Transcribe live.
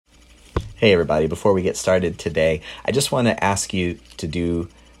Hey everybody, before we get started today, I just want to ask you to do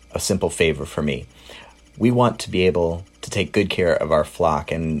a simple favor for me. We want to be able to take good care of our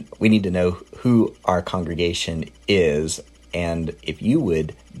flock, and we need to know who our congregation is. And if you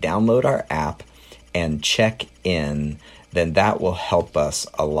would download our app and check in, then that will help us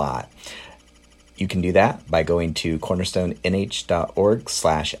a lot. You can do that by going to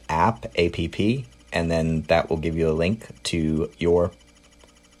cornerstonenh.org/app, A-P-P, and then that will give you a link to your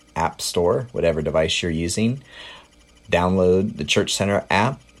app store, whatever device you're using. Download the Church Center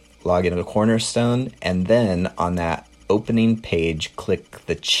app, log into Cornerstone, and then on that opening page, click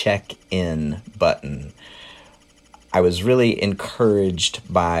the check-in button. I was really encouraged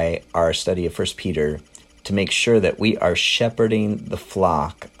by our study of 1 Peter to make sure that we are shepherding the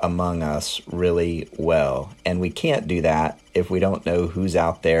flock among us really well. And we can't do that if we don't know who's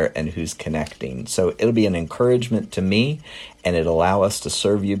out there and who's connecting. So it'll be an encouragement to me, and it'll allow us to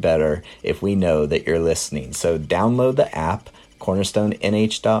serve you better if we know that you're listening. So download the app,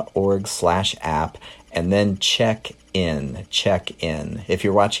 cornerstoneh.org/app, and then check in. If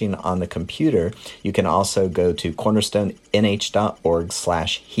you're watching on the computer, you can also go to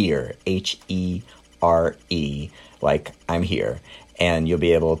cornerstoneh.org/here, HERE, like I'm here, and you'll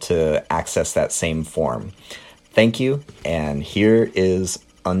be able to access that same form. Thank you, and here is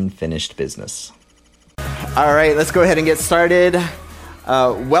Unfinished Business. All right, let's go ahead and get started.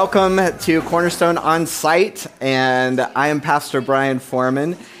 Welcome to Cornerstone On Site, and I am Pastor Brian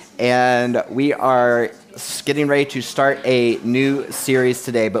Foreman, and we are getting ready to start a new series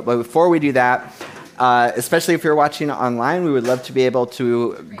today. But before we do that, especially if you're watching online, we would love to be able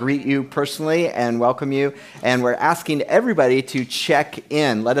to greet you personally and welcome you. And we're asking everybody to check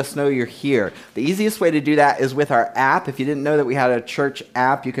in. Let us know you're here. The easiest way to do that is with our app. If you didn't know that we had a church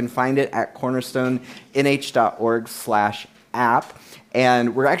app, you can find it at cornerstoneh.org/app.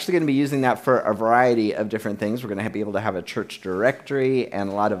 And we're actually going to be using that for a variety of different things. We're going to be able to have a church directory and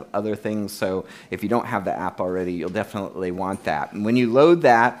a lot of other things. So if you don't have the app already, you'll definitely want that. And when you load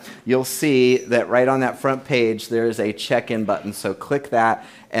that, you'll see that right on that front page, there's a check-in button. So click that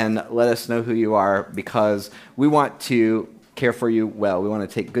and let us know who you are, because we want to care for you well. We want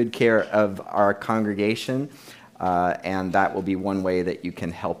to take good care of our congregation. And that will be one way that you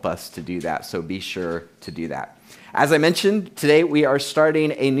can help us to do that. So be sure to do that. As I mentioned, today we are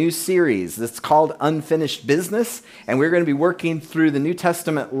starting a new series that's called Unfinished Business, and we're going to be working through the New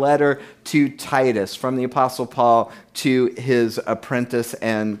Testament letter to Titus, from the Apostle Paul to his apprentice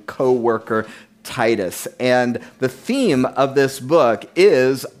and co-worker Titus. And the theme of this book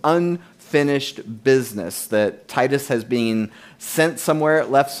is unfinished business, that Titus has been sent somewhere,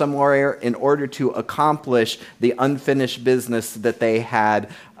 left somewhere in order to accomplish the unfinished business that they had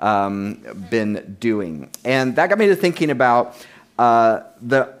been doing. And that got me to thinking about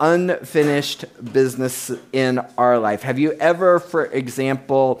the unfinished business in our life. Have you ever, for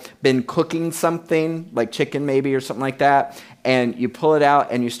example, been cooking something, like chicken maybe or something like that, and you pull it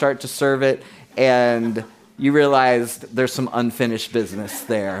out and you start to serve it, and you realized there's some unfinished business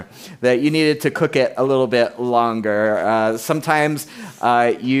there, that you needed to cook it a little bit longer. Sometimes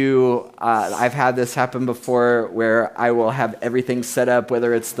I've had this happen before, where I will have everything set up,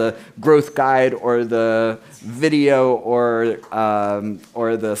 whether it's the growth guide or the video or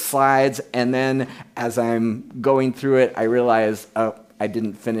the slides, and then as I'm going through it, I realize, oh, I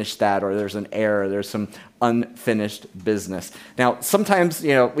didn't finish that, or there's an error, there's some unfinished business. Now, sometimes,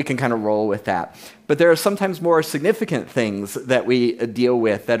 we can kind of roll with that, but there are sometimes more significant things that we deal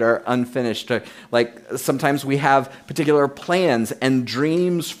with that are unfinished. Like sometimes we have particular plans and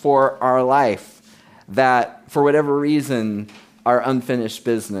dreams for our life that, for whatever reason, are unfinished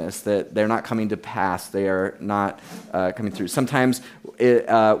business, that they're not coming to pass, they are not coming through. Sometimes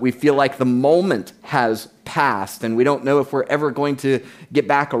we feel like the moment has passed, and we don't know if we're ever going to get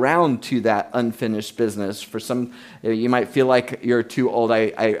back around to that unfinished business. For some, you might feel like you're too old.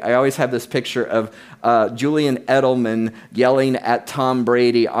 I always have this picture of Julian Edelman yelling at Tom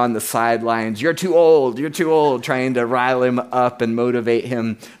Brady on the sidelines, you're too old, trying to rile him up and motivate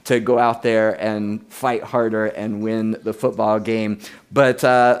him to go out there and fight harder and win the football game. But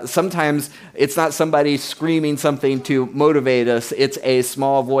sometimes it's not somebody screaming something to motivate us. It's a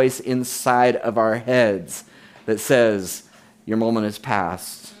small voice inside of our heads that says, your moment has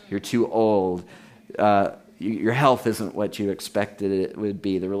passed. You're too old. Your health isn't what you expected it would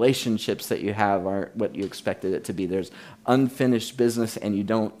be. The relationships that you have aren't what you expected it to be. There's unfinished business, and you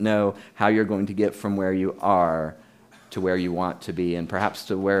don't know how you're going to get from where you are to where you want to be, and perhaps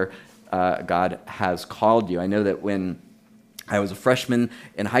to where God has called you. I know that when I was a freshman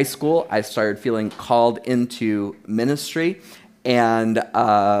in high school, I started feeling called into ministry, and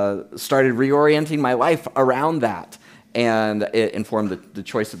started reorienting my life around that. And it informed the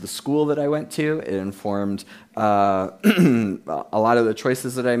choice of the school that I went to. It informed a lot of the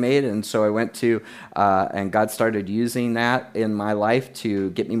choices that I made. And so I went to, and God started using that in my life to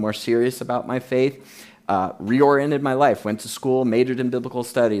get me more serious about my faith. Reoriented my life, went to school, majored in biblical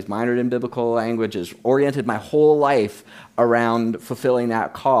studies, minored in biblical languages, oriented my whole life around fulfilling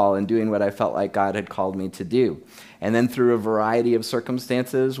that call and doing what I felt like God had called me to do. And then through a variety of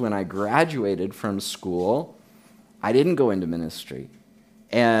circumstances, when I graduated from school, I didn't go into ministry,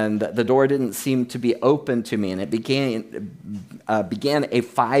 and the door didn't seem to be open to me, and it began a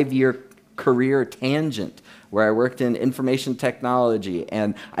 5-year career tangent where I worked in information technology,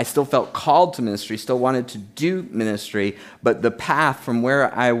 and I still felt called to ministry, still wanted to do ministry, but the path from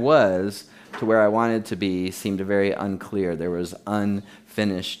where I was to where I wanted to be seemed very unclear. There was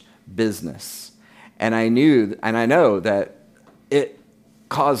unfinished business, and I know that it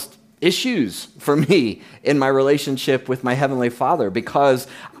caused issues for me in my relationship with my Heavenly Father, because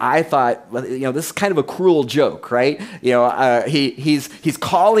I thought, well, this is kind of a cruel joke, right? He's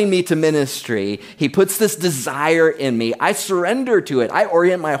calling me to ministry. He puts this desire in me. I surrender to it. I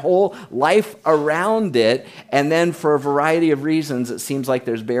orient my whole life around it. And then for a variety of reasons, it seems like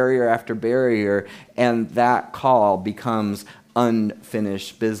there's barrier after barrier, and that call becomes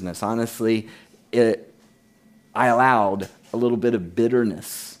unfinished business. Honestly, I allowed a little bit of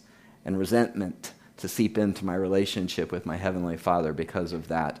bitterness and resentment to seep into my relationship with my Heavenly Father because of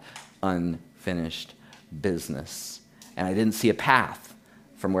that unfinished business. And I didn't see a path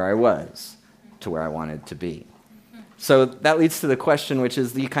from where I was to where I wanted to be. So that leads to the question, which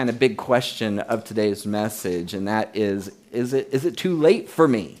is the kind of big question of today's message, and that is it too late for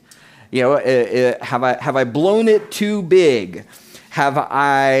me? Have I blown it too big? Have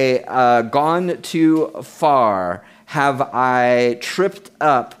I gone too far? Have I tripped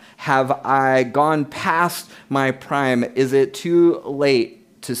up? Have I gone past my prime? Is it too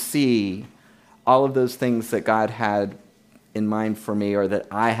late to see all of those things that God had in mind for me, or that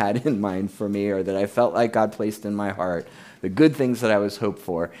I had in mind for me, or that I felt like God placed in my heart, the good things that I was hoped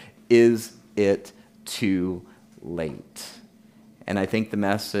for? Is it too late? And I think the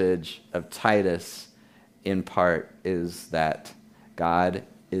message of Titus, in part, is that God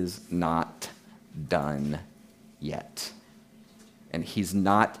is not done yet. And he's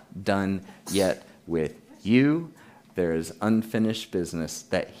not done yet with you. There is unfinished business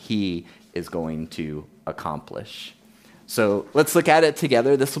that he is going to accomplish. So let's look at it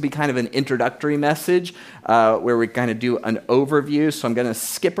together. This will be kind of an introductory message where we kind of do an overview. So I'm going to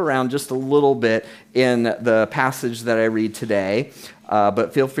skip around just a little bit in the passage that I read today.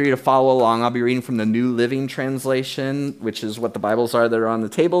 But feel free to follow along. I'll be reading from the New Living Translation, which is what the Bibles are that are on the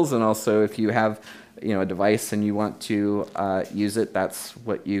tables. And also if you have a device and you want to use it, that's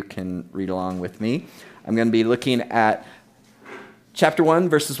what you can read along with me. I'm going to be looking at chapter 1,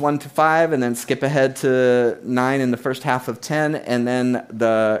 verses 1 to 5, and then skip ahead to 9 in the first half of 10, and then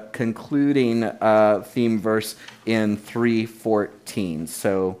the concluding theme verse in 3:14.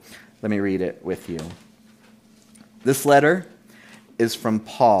 So let me read it with you. This letter is from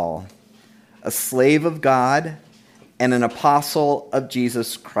Paul, a slave of God and an apostle of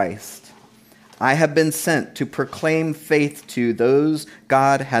Jesus Christ. I have been sent to proclaim faith to those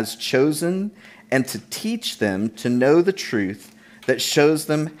God has chosen and to teach them to know the truth that shows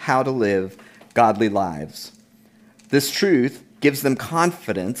them how to live godly lives. This truth gives them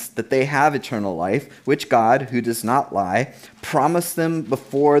confidence that they have eternal life, which God, who does not lie, promised them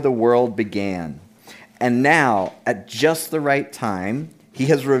before the world began. And now, at just the right time, he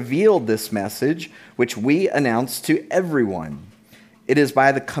has revealed this message, which we announce to everyone. It is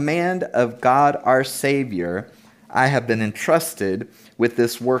by the command of God our Savior I have been entrusted with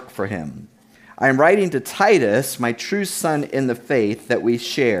this work for him. I am writing to Titus, my true son in the faith that we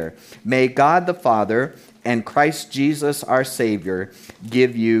share. May God the Father and Christ Jesus our Savior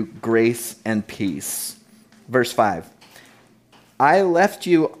give you grace and peace. Verse 5. I left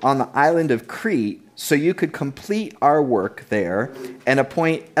you on the island of Crete so you could complete our work there and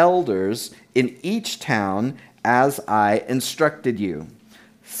appoint elders in each town as I instructed you.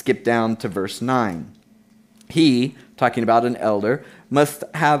 Skip down to verse 9. He, talking about an elder, must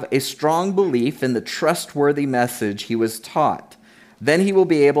have a strong belief in the trustworthy message he was taught. Then he will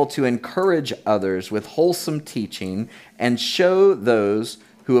be able to encourage others with wholesome teaching and show those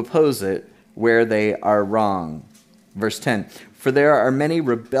who oppose it where they are wrong. Verse 10. For there are many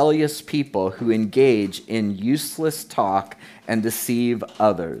rebellious people who engage in useless talk and deceive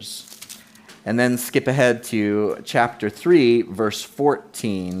others. And then skip ahead to chapter 3, verse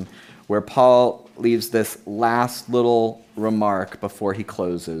 14, where Paul leaves this last little remark before he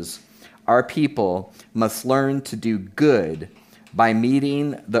closes. Our people must learn to do good by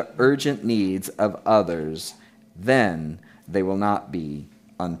meeting the urgent needs of others. Then they will not be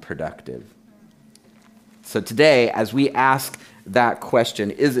unproductive. So today, as we ask that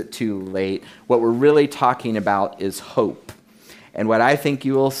question, is it too late? What we're really talking about is hope. And what I think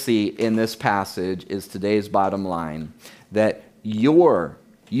you will see in this passage is today's bottom line, that you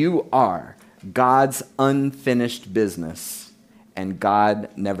are God's unfinished business, and God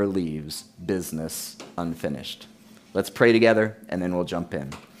never leaves business unfinished. Let's pray together, and then we'll jump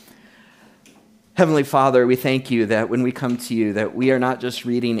in. Heavenly Father, we thank you that when we come to you, that we are not just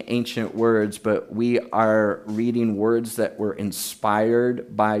reading ancient words, but we are reading words that were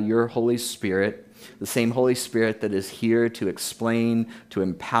inspired by your Holy Spirit, the same Holy Spirit that is here to explain, to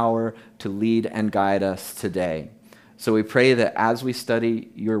empower, to lead and guide us today. So we pray that as we study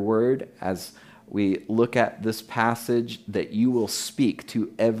your word, as we look at this passage, that you will speak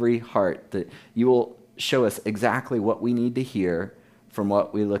to every heart, that you will show us exactly what we need to hear from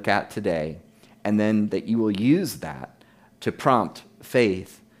what we look at today, and then that you will use that to prompt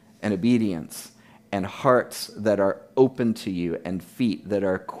faith and obedience and hearts that are open to you and feet that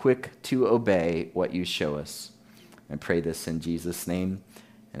are quick to obey what you show us. I pray this in Jesus' name.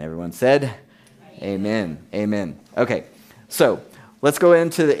 And everyone said, Amen. Amen. Okay, so let's go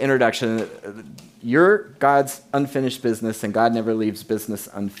into the introduction. You're God's unfinished business, and God never leaves business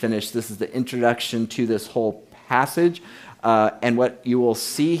unfinished. This is the introduction to this whole passage. And what you will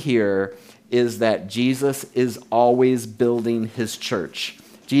see here is that Jesus is always building his church.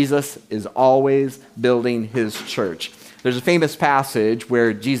 Jesus is always building his church. There's a famous passage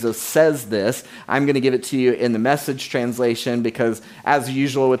where Jesus says this. I'm going to give it to you in the Message translation because, as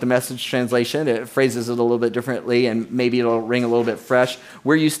usual with the Message translation, it phrases it a little bit differently and maybe it'll ring a little bit fresh.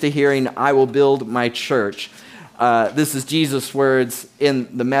 We're used to hearing, I will build my church. This is Jesus' words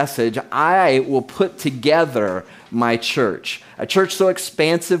in the Message. I will put together my church. A church so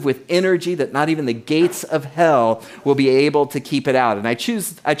expansive with energy that not even the gates of hell will be able to keep it out. And I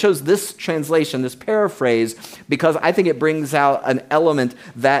chose this translation, this paraphrase, because I think it brings out an element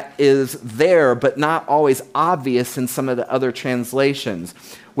that is there but not always obvious in some of the other translations.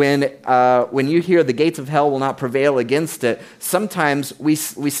 When you hear the gates of hell will not prevail against it, sometimes we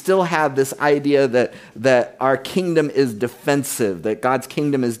still have this idea that our kingdom is defensive, that God's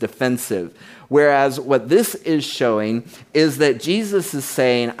kingdom is defensive. Whereas what this is showing is that Jesus is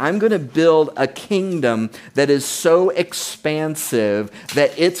saying, I'm going to build a kingdom that is so expansive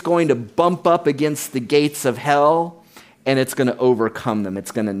that it's going to bump up against the gates of hell and it's going to overcome them.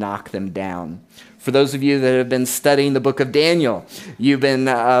 It's going to knock them down. For those of you that have been studying the book of Daniel, you've been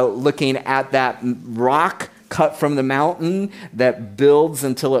looking at that rock cut from the mountain that builds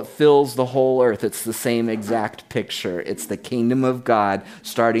until it fills the whole earth. It's the same exact picture. It's the kingdom of God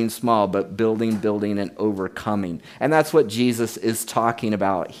starting small, but building, and overcoming. And that's what Jesus is talking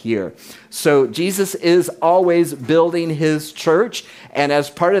about here. So Jesus is always building his church, and as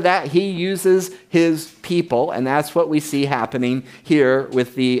part of that, he uses his people, and that's what we see happening here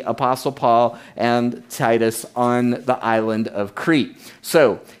with the Apostle Paul and Titus on the island of Crete.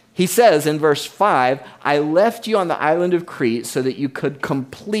 So he says in verse 5, I left you on the island of Crete so that you could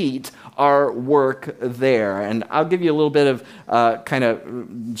complete our work there. And I'll give you a little bit of kind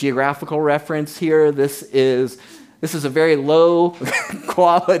of geographical reference here. This is a very low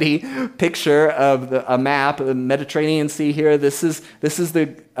quality picture of a map of the Mediterranean Sea here. This is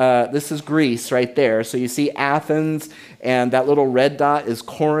Greece right there. So you see Athens, and that little red dot is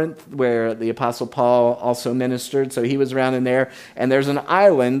Corinth, where the Apostle Paul also ministered. So he was around in there. And there's an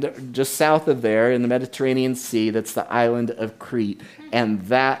island just south of there in the Mediterranean Sea that's the island of Crete. And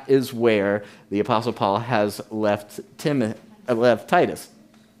that is where the Apostle Paul has left Titus.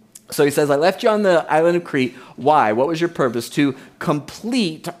 So he says, I left you on the island of Crete. Why? What was your purpose? To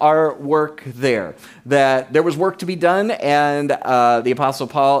complete our work there. That there was work to be done, and the Apostle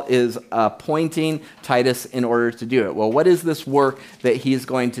Paul is appointing Titus in order to do it. Well, what is this work that he's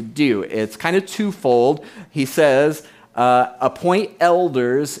going to do? It's kind of twofold. He says, appoint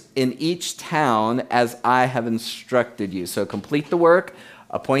elders in each town as I have instructed you. So complete the work.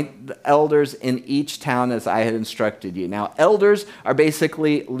 Appoint the elders in each town as I had instructed you. Now, elders are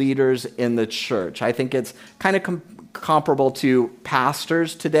basically leaders in the church. I think it's kind of comparable to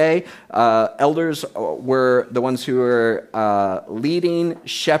pastors today. Elders were the ones who were leading,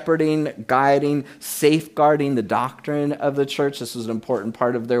 shepherding, guiding, safeguarding the doctrine of the church. This was an important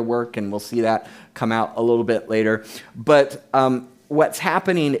part of their work, and we'll see that come out a little bit later. But what's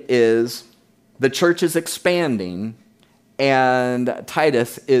happening is the church is expanding, And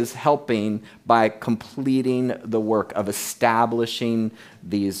Titus is helping by completing the work of establishing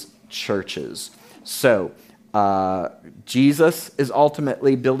these churches. So Jesus is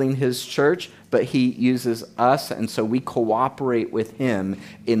ultimately building his church, but he uses us, and so we cooperate with him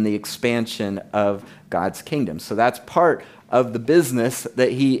in the expansion of God's kingdom. So that's part of the business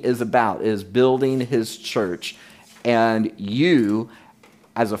that he is about, is building his church. And you,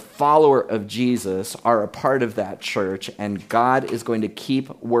 as a follower of Jesus, are a part of that church, and God is going to keep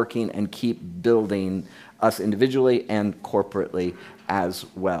working and keep building us individually and corporately as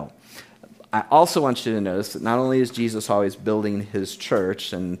well. I also want you to notice that not only is Jesus always building his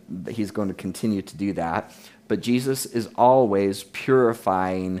church, and he's going to continue to do that, but Jesus is always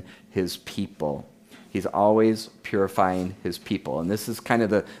purifying his people. He's always purifying his people. And this is kind of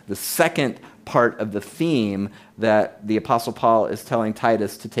the second part of the theme that the Apostle Paul is telling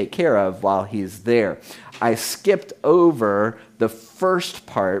Titus to take care of while he's there. I skipped over the first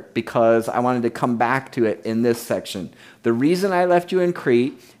part because I wanted to come back to it in this section. The reason I left you in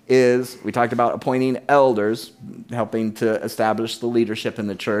Crete is we talked about appointing elders, helping to establish the leadership in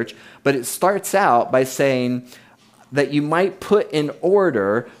the church, but it starts out by saying that you might put in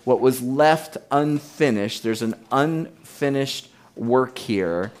order what was left unfinished. There's an unfinished work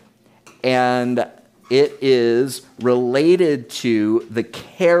here, and it is related to the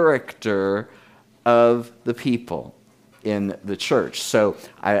character of the people in the church. So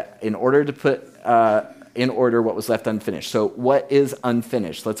in order to put in order what was left unfinished. So what is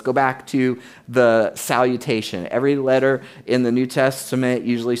unfinished? Let's go back to the salutation. Every letter in the New Testament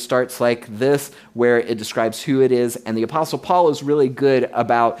usually starts like this, where it describes who it is. And the Apostle Paul is really good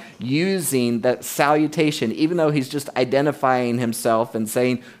about using that salutation, even though he's just identifying himself and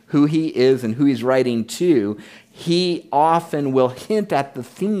saying who he is and who he's writing to. He often will hint at the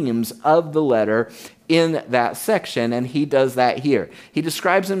themes of the letter in that section, and he does that here. He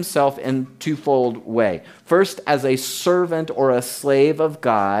describes himself in twofold way. First, as a servant or a slave of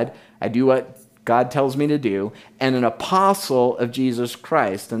God. I do what God tells me to do. And an apostle of Jesus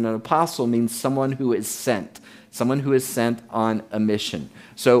Christ. And an apostle means someone who is sent. Someone who is sent on a mission.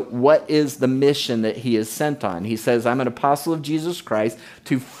 So what is the mission that he is sent on? He says, I'm an apostle of Jesus Christ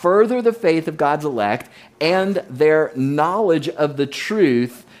to further the faith of God's elect and their knowledge of the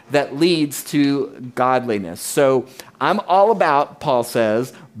truth that leads to godliness. So I'm all about, Paul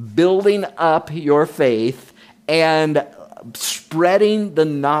says, building up your faith and spreading the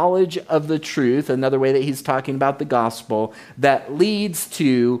knowledge of the truth, another way that he's talking about the gospel, that leads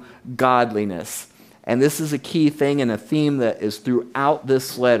to godliness. And this is a key thing and a theme that is throughout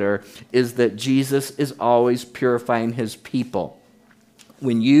this letter, is that Jesus is always purifying his people.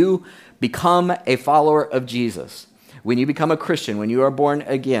 When you become a follower of Jesus, when you become a Christian, when you are born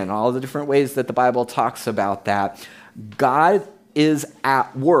again, all the different ways that the Bible talks about that, God is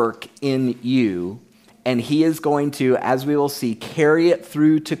at work in you, and he is going to, as we will see, carry it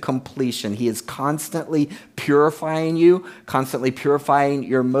through to completion. He is constantly purifying you, constantly purifying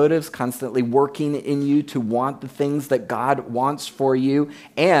your motives, constantly working in you to want the things that God wants for you,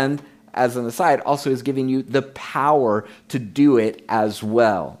 and, as an aside, also is giving you the power to do it as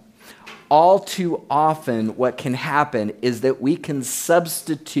well. All too often, what can happen is that we can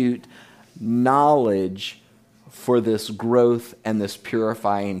substitute knowledge for this growth and this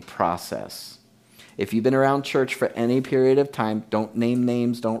purifying process. If you've been around church for any period of time, don't name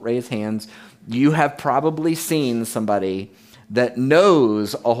names, don't raise hands, you have probably seen somebody that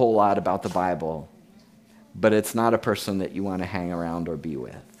knows a whole lot about the Bible, but it's not a person that you want to hang around or be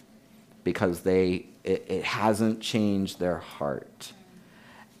with because it hasn't changed their heart.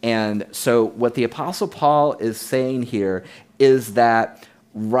 And so what the Apostle Paul is saying here is that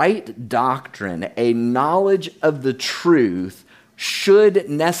right doctrine, a knowledge of the truth, should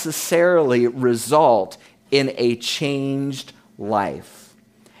necessarily result in a changed life.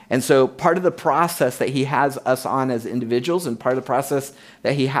 And so part of the process that he has us on as individuals and part of the process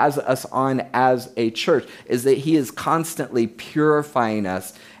that he has us on as a church is that he is constantly purifying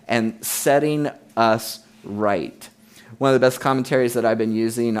us and setting us right. One of the best commentaries that I've been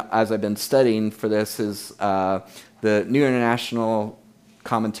using as I've been studying for this is the New International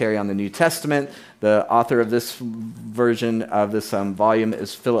Commentary on the New Testament. The author of this version of this volume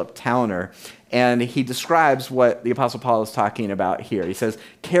is Philip Towner, and he describes what the Apostle Paul is talking about here. He says,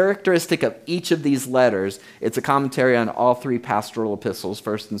 characteristic of each of these letters, it's a commentary on all three pastoral epistles,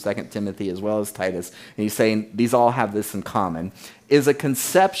 1st and 2nd Timothy, as well as Titus, and he's saying these all have this in common, is a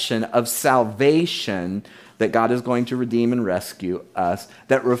conception of salvation that God is going to redeem and rescue us,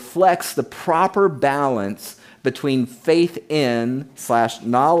 that reflects the proper balance between faith in /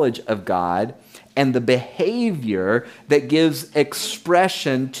 knowledge of God and the behavior that gives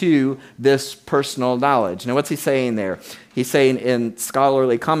expression to this personal knowledge. Now, what's he saying there? He's saying in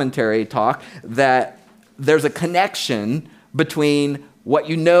scholarly commentary talk that there's a connection between what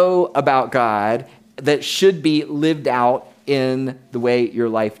you know about God that should be lived out in the way your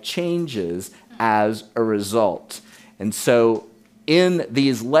life changes as a result. And so in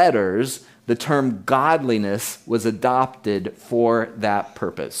these letters, the term godliness was adopted for that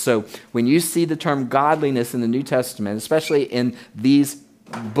purpose. So when you see the term godliness in the New Testament, especially in these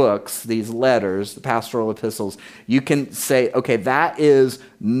books, these letters, the pastoral epistles, you can say, okay, that is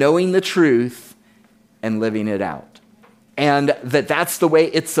knowing the truth and living it out. And that's the way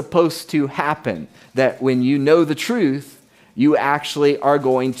it's supposed to happen, that when you know the truth, you actually are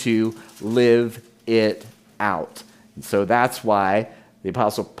going to live it out. And so that's why the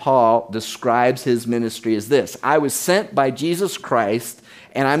Apostle Paul describes his ministry as this: I was sent by Jesus Christ,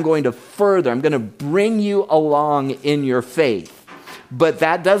 and I'm going to bring you along in your faith. But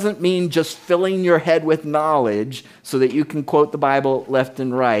that doesn't mean just filling your head with knowledge so that you can quote the Bible left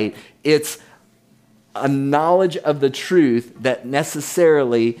and right. It's a knowledge of the truth that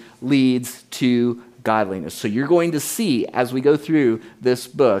necessarily leads to godliness. So you're going to see, as we go through this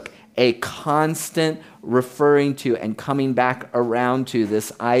book, a constant referring to and coming back around to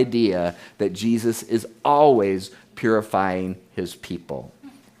this idea that Jesus is always purifying his people,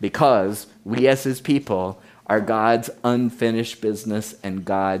 because we as his people are God's unfinished business, and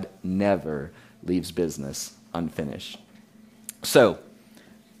God never leaves business unfinished. So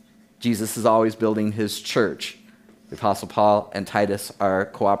Jesus is always building his church. The Apostle Paul and Titus are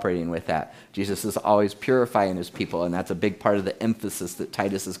cooperating with that. Jesus is always purifying his people, and that's a big part of the emphasis that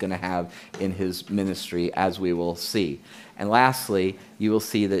Titus is going to have in his ministry, as we will see. And lastly, you will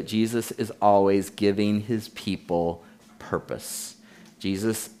see that Jesus is always giving his people purpose.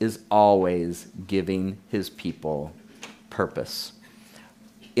 Jesus is always giving his people purpose.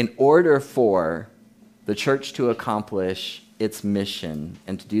 In order for the church to accomplish its mission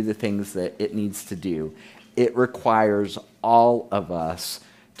and to do the things that it needs to do, it requires all of us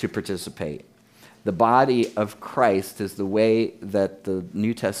to participate. The body of Christ is the way that the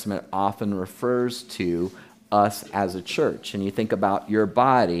New Testament often refers to us as a church. And you think about your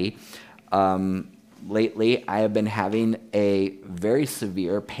body. Lately, I have been having a very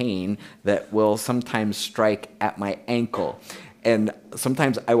severe pain that will sometimes strike at my ankle. And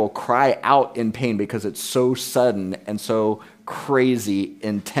sometimes I will cry out in pain because it's so sudden and so crazy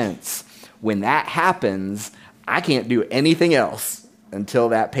intense. When that happens, I can't do anything else until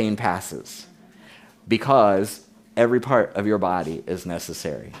that pain passes, because every part of your body is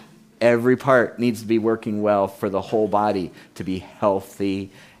necessary. Every part needs to be working well for the whole body to be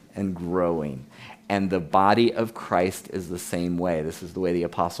healthy and growing. And the body of Christ is the same way. This is the way the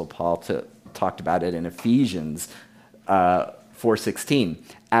Apostle Paul talked about it in Ephesians 4:16.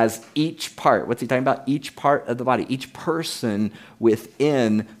 As each part, what's he talking about? Each part of the body, each person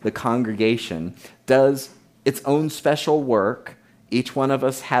within the congregation does its own special work. Each one of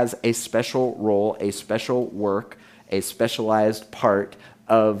us has a special role, a special work, a specialized part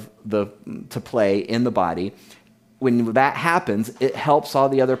to play in the body. When that happens, it helps all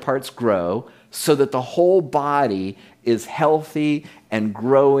the other parts grow so that the whole body is healthy and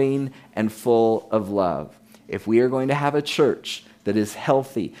growing and full of love. If we are going to have a church that is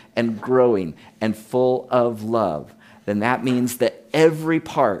healthy and growing and full of love, then that means that every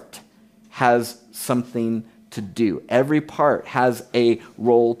part has something to do. Every part has a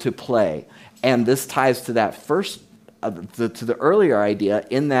role to play. And this ties to that first, to the earlier idea,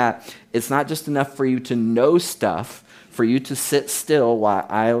 in that it's not just enough for you to know stuff, for you to sit still while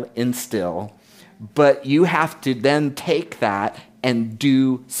I instill, but you have to then take that and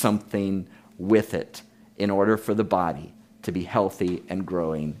do something with it in order for the body to be healthy and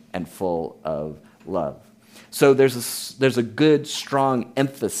growing and full of love. So there's a good, strong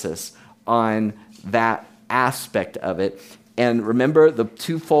emphasis on that aspect of it. And remember, the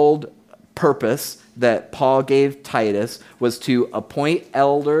twofold purpose that Paul gave Titus was to appoint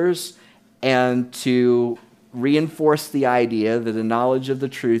elders and to reinforce the idea that the knowledge of the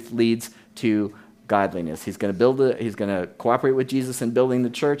truth leads to godliness. He's going to cooperate with Jesus in building the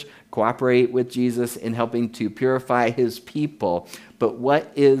church, cooperate with Jesus in helping to purify his people. But what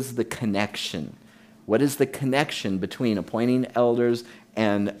is the connection? What is the connection between appointing elders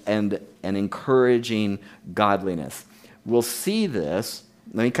and encouraging godliness? We'll see this.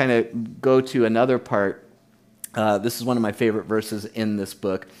 Let me kind of go to another part. This is one of my favorite verses in this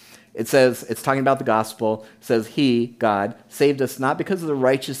book. It says, it's talking about the gospel, it says, He, God, saved us not because of the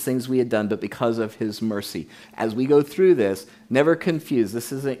righteous things we had done, but because of His mercy. As we go through this, never confuse.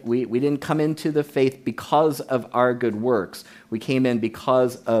 This isn't, we didn't come into the faith because of our good works. We came in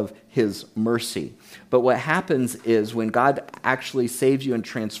because of His mercy. But what happens is when God actually saves you and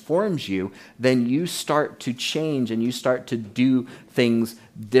transforms you, then you start to change and you start to do things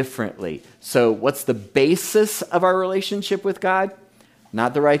differently. So what's the basis of our relationship with God?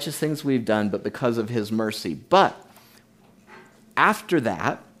 Not the righteous things we've done, but because of His mercy. But after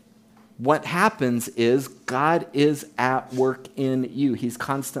that, what happens is God is at work in you. He's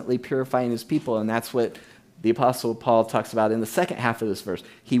constantly purifying His people, and that's what the Apostle Paul talks about in the second half of this verse.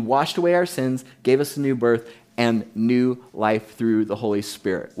 He washed away our sins, gave us a new birth, and new life through the Holy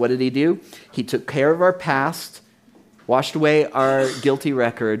Spirit. What did He do? He took care of our past, washed away our guilty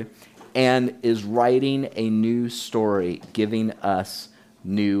record, and is writing a new story, giving us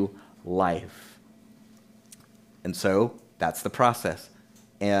new life. And so that's the process.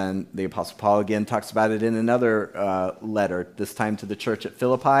 And the Apostle Paul again talks about it in another letter, this time to the church at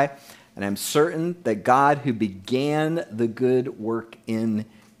Philippi. And I'm certain that God who began the good work in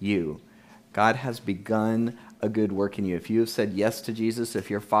you, God has begun a good work in you. If you have said yes to Jesus, if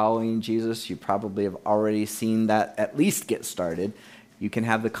you're following Jesus, you probably have already seen that at least get started. You can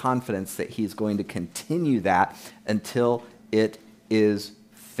have the confidence that He's going to continue that until it is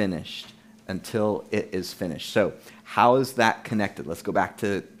finished. Until it is finished. So, how is that connected? Let's go back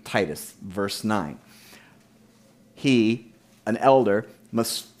to Titus, verse 9. He, an elder,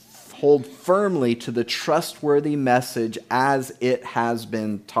 must hold firmly to the trustworthy message as it has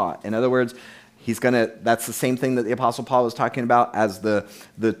been taught. In other words, that's the same thing that the Apostle Paul was talking about as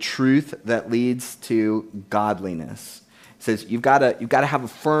the truth that leads to godliness. He says you've got to have a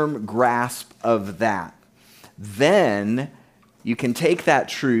firm grasp of that. Then you can take that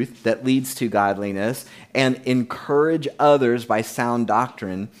truth that leads to godliness and encourage others by sound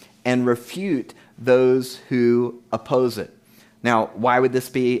doctrine and refute those who oppose it. Now, why would this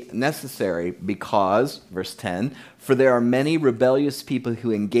be necessary? Because, verse 10, for there are many rebellious people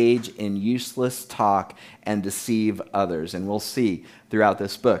who engage in useless talk and deceive others. And we'll see throughout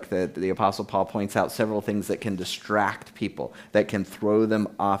this book that the Apostle Paul points out several things that can distract people, that can throw them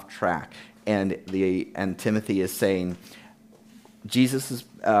off track. And Timothy is saying,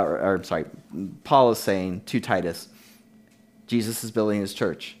 Paul is saying to Titus, Jesus is building His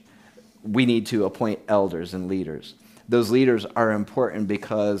church. We need to appoint elders and leaders. Those leaders are important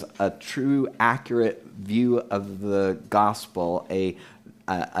because a true, accurate view of the gospel, a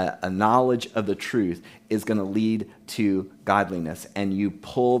knowledge of the truth, is going to lead to godliness. And you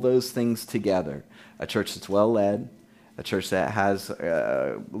pull those things together. A church that's well led, a church that has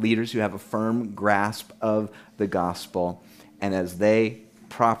leaders who have a firm grasp of the gospel. And as they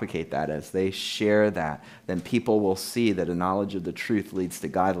propagate that, as they share that, then people will see that a knowledge of the truth leads to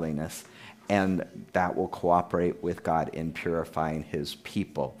godliness. And that will cooperate with God in purifying His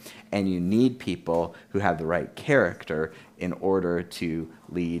people. And you need people who have the right character in order to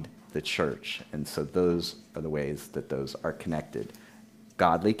lead the church. And so those are the ways that those are connected.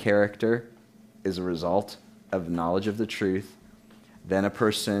 Godly character is a result of knowledge of the truth. Then a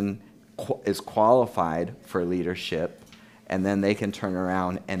person is qualified for leadership, and then they can turn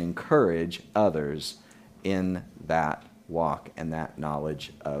around and encourage others in that walk and that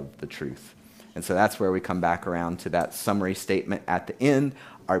knowledge of the truth. And so that's where we come back around to that summary statement at the end.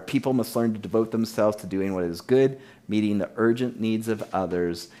 Our people must learn to devote themselves to doing what is good, meeting the urgent needs of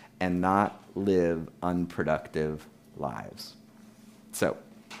others, and not live unproductive lives. So,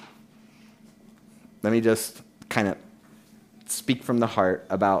 let me just kind of speak from the heart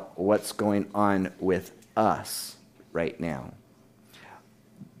about what's going on with us right now.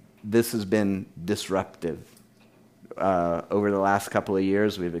 This has been disruptive. Over the last couple of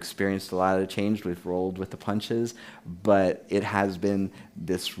years, we've experienced a lot of change. We've rolled with the punches, but it has been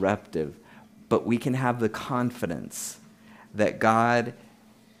disruptive. But we can have the confidence that God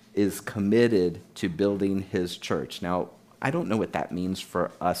is committed to building His church. Now, I don't know what that means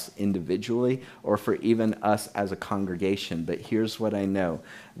for us individually or for even us as a congregation, but here's what I know,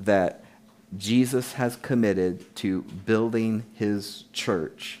 that Jesus has committed to building His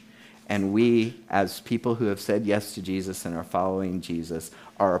church. And we, as people who have said yes to Jesus and are following Jesus,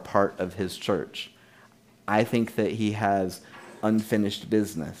 are a part of His church. I think that He has unfinished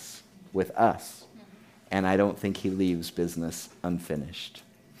business with us, and I don't think He leaves business unfinished.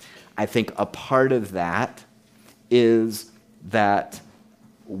 I think a part of that is that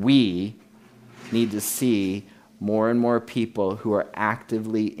we need to see more and more people who are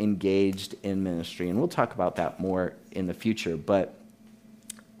actively engaged in ministry. And we'll talk about that more in the future, but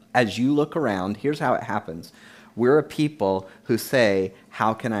As you look around, here's how it happens. We're a people who say,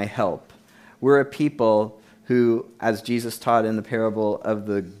 how can I help? We're a people who, as Jesus taught in the parable of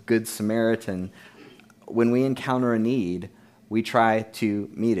the Good Samaritan, when we encounter a need, we try to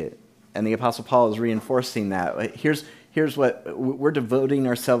meet it. And the Apostle Paul is reinforcing that. Here's what we're devoting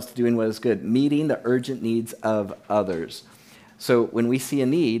ourselves to, doing what is good, meeting the urgent needs of others. So when we see a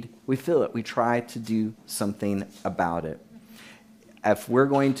need, we feel it. We try to do something about it. If we're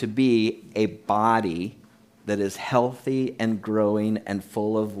going to be a body that is healthy and growing and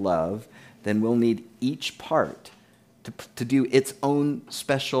full of love, then we'll need each part to do its own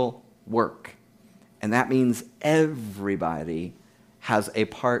special work. And that means everybody has a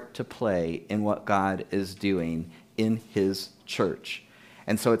part to play in what God is doing in his church.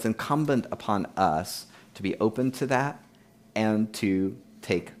 And so it's incumbent upon us to be open to that and to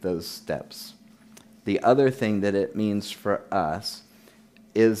take those steps. The other thing that it means for us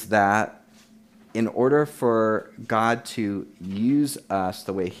is that in order for God to use us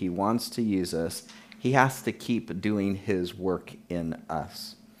the way he wants to use us, he has to keep doing his work in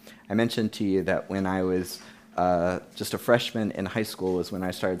us. I mentioned to you that when I was just a freshman in high school was when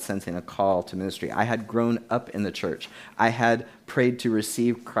I started sensing a call to ministry. I had grown up in the church. I had prayed to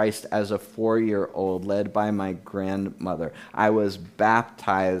receive Christ as a 4-year-old, led by my grandmother. I was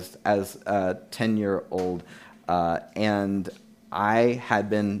baptized as a 10-year-old, and I had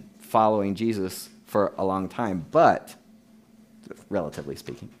been following Jesus for a long time, but, relatively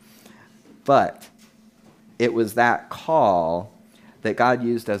speaking, but it was that call that God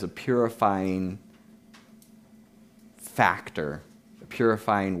used as a purifying factor, a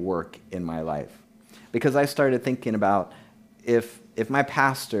purifying work in my life. Because I started thinking about if my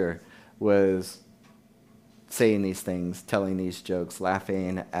pastor was saying these things, telling these jokes,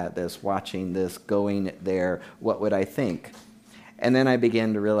 laughing at this, watching this, going there, what would I think? And then I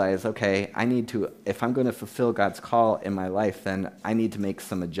began to realize, okay, if I'm going to fulfill God's call in my life, then I need to make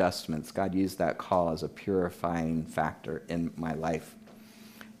some adjustments. God used that call as a purifying factor in my life.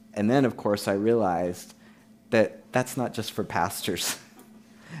 And then, of course, I realized that that's not just for pastors,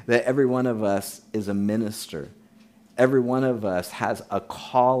 that every one of us is a minister. Every one of us has a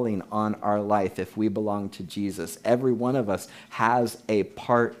calling on our life if we belong to Jesus. Every one of us has a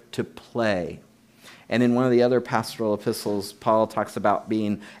part to play. And in one of the other pastoral epistles, Paul talks about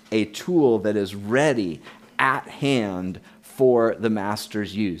being a tool that is ready at hand for the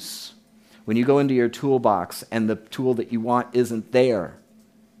master's use. When you go into your toolbox and the tool that you want isn't there,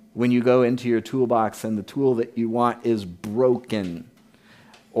 when you go into your toolbox and the tool that you want is broken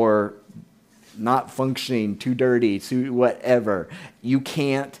or not functioning, too dirty, too whatever, you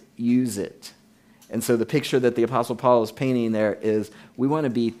can't use it. And so the picture that the Apostle Paul is painting there is we want to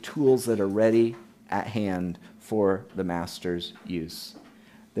be tools that are ready at hand for the master's use.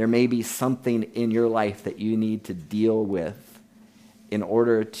 There may be something in your life that you need to deal with in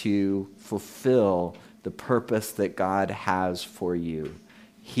order to fulfill the purpose that God has for you.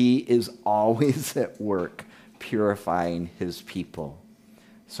 He is always at work purifying his people.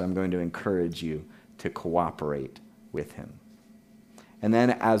 So I'm going to encourage you to cooperate with him. And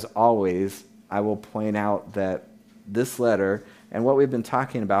then, as always, I will point out that this letter and what we've been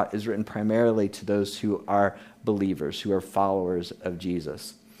talking about is written primarily to those who are believers, who are followers of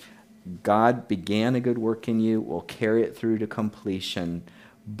Jesus. God began a good work in you, will carry it through to completion,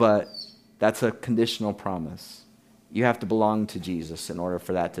 but that's a conditional promise. You have to belong to Jesus in order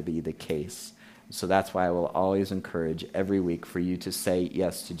for that to be the case. So that's why I will always encourage every week for you to say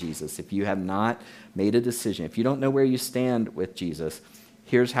yes to Jesus. If you have not made a decision, if you don't know where you stand with Jesus,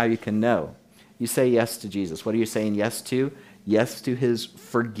 here's how you can know. You say yes to Jesus. What are you saying yes to? Yes to his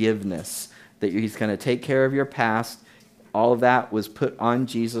forgiveness, that he's going to take care of your past. All of that was put on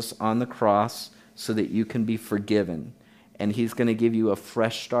Jesus on the cross so that you can be forgiven. And he's going to give you a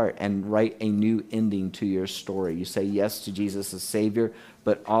fresh start and write a new ending to your story. You say yes to Jesus as Savior,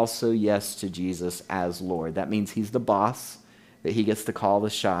 but also yes to Jesus as Lord. That means he's the boss, that he gets to call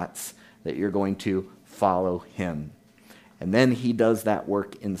the shots, that you're going to follow him. And then he does that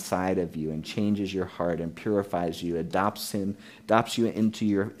work inside of you and changes your heart and purifies you, adopts you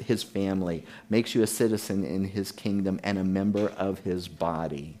into his family, makes you a citizen in his kingdom and a member of his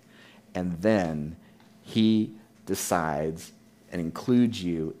body. And then he decides and includes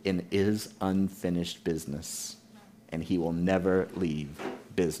you in his unfinished business. And he will never leave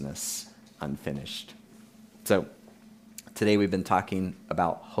business unfinished. So today we've been talking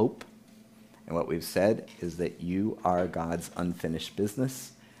about hope. And what we've said is that you are God's unfinished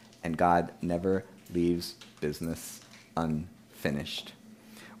business, and God never leaves business unfinished.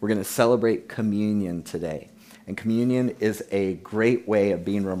 We're going to celebrate communion today. And communion is a great way of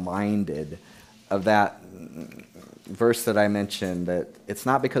being reminded of that verse that I mentioned, that it's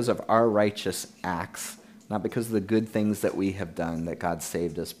not because of our righteous acts, not because of the good things that we have done that God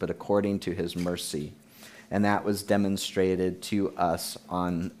saved us, but according to his mercy. And that was demonstrated to us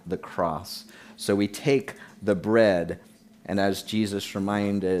on the cross. So we take the bread, and as Jesus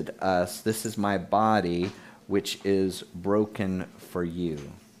reminded us, this is my body, which is broken for you.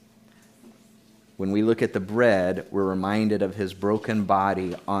 When we look at the bread, we're reminded of his broken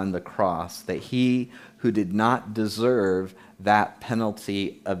body on the cross, that he who did not deserve that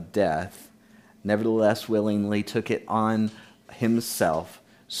penalty of death, nevertheless willingly took it on himself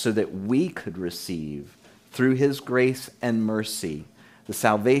so that we could receive, through his grace and mercy, the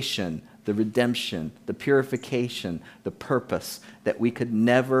salvation, the redemption, the purification, the purpose that we could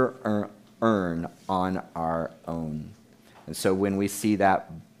never earn on our own. And so when we see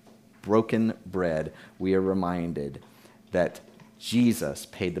that broken bread, we are reminded that Jesus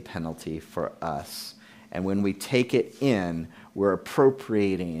paid the penalty for us. And when we take it in, we're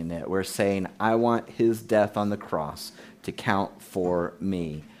appropriating it. We're saying, I want his death on the cross to count for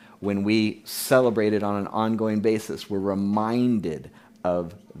me. When we celebrate it on an ongoing basis, we're reminded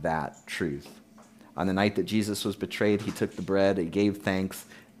of that truth. On the night that Jesus was betrayed, he took the bread, he gave thanks,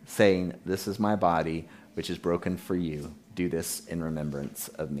 saying, this is my body, which is broken for you. Do this in remembrance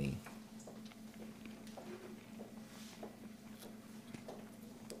of me.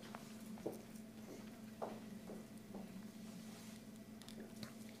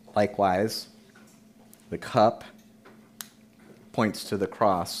 Likewise, the cup points to the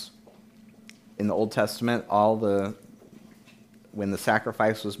cross. In the Old Testament, when the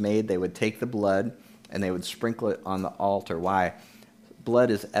sacrifice was made, they would take the blood and they would sprinkle it on the altar. Why? Blood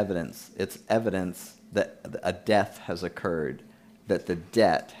is evidence. It's evidence that a death has occurred, that the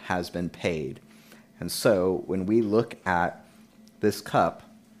debt has been paid. And so when we look at this cup,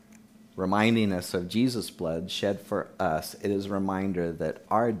 reminding us of Jesus' blood shed for us, it is a reminder that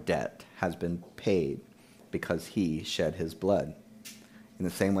our debt has been paid because he shed his blood. In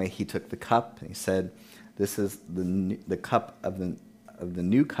the same way, he took the cup and he said, this is the cup of the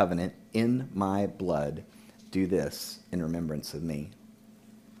new covenant in my blood. Do this in remembrance of me.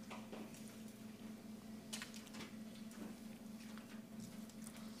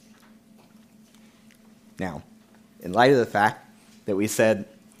 Now, in light of the fact that we said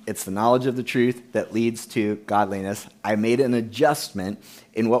it's the knowledge of the truth that leads to godliness, I made an adjustment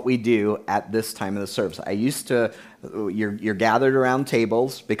in what we do at this time of the service. I used to, you're gathered around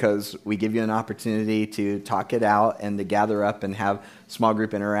tables because we give you an opportunity to talk it out and to gather up and have small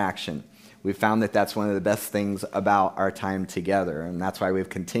group interaction. We found that that's one of the best things about our time together, and that's why we've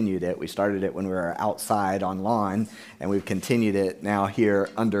continued it. We started it when we were outside on lawn, and we've continued it now here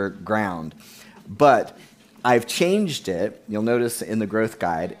underground. But I've changed it. You'll notice in the growth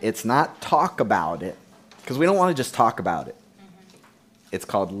guide, it's not talk about it, because we don't want to just talk about it. It's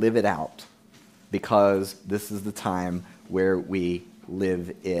called live it out, because this is the time where we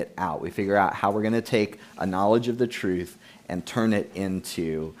live it out. We figure out how we're going to take a knowledge of the truth and turn it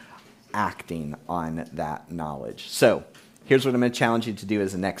into acting on that knowledge. So here's what I'm going to challenge you to do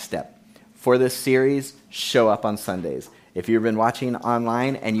as the next step. For this series, show up on Sundays. If you've been watching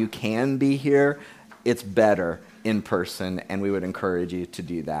online and you can be here, it's better in person, and we would encourage you to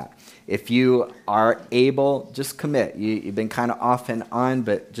do that. If you are able, just commit. You've been kind of off and on,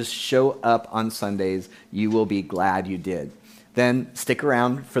 but just show up on Sundays. You will be glad you did. Then stick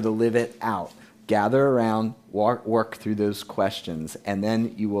around for the live it out. Gather around, work through those questions, and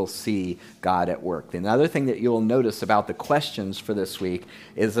then you will see God at work. Another thing that you will notice about the questions for this week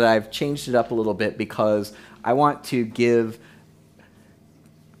is that I've changed it up a little bit because I want to give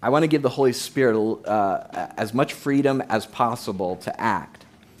the Holy Spirit as much freedom as possible to act.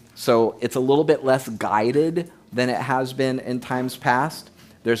 So it's a little bit less guided than it has been in times past.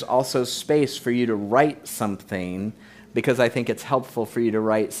 There's also space for you to write something, because I think it's helpful for you to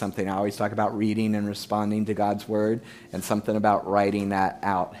write something. I always talk about reading and responding to God's word, and something about writing that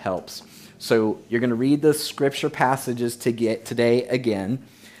out helps. So you're going to read the scripture passages today again,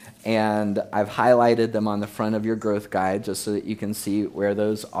 and I've highlighted them on the front of your growth guide just so that you can see where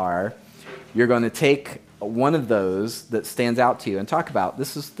those are. You're going to take one of those that stands out to you and talk about,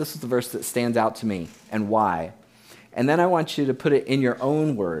 this is the verse that stands out to me and why. And then I want you to put it in your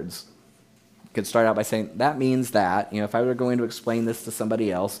own words. You could start out by saying, that means that, if I were going to explain this to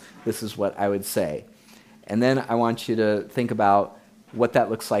somebody else, this is what I would say. And then I want you to think about what that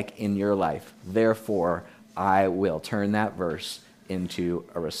looks like in your life. Therefore, I will turn that verse into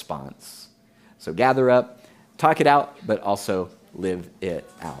a response. So gather up, talk it out, but also live it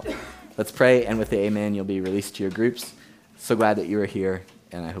out. Let's pray, and with the amen, you'll be released to your groups. So glad that you are here,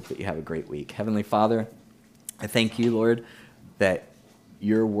 and I hope that you have a great week. Heavenly Father, I thank you, Lord, that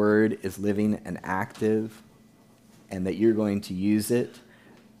your word is living and active, and that you're going to use it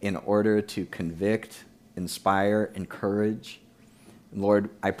in order to convict, inspire, encourage.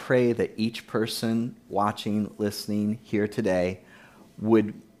 Lord, I pray that each person watching, listening here today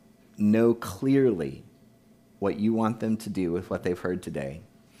would know clearly what you want them to do with what they've heard today,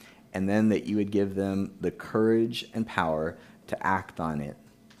 and then that you would give them the courage and power to act on it.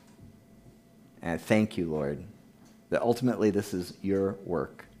 And I thank you, Lord, that ultimately this is your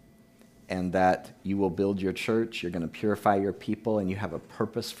work, and that you will build your church, you're going to purify your people, and you have a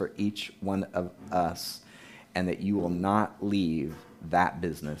purpose for each one of us, and that you will not leave that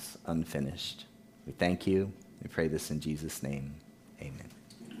business unfinished. We thank you. We pray this in Jesus' name. Amen.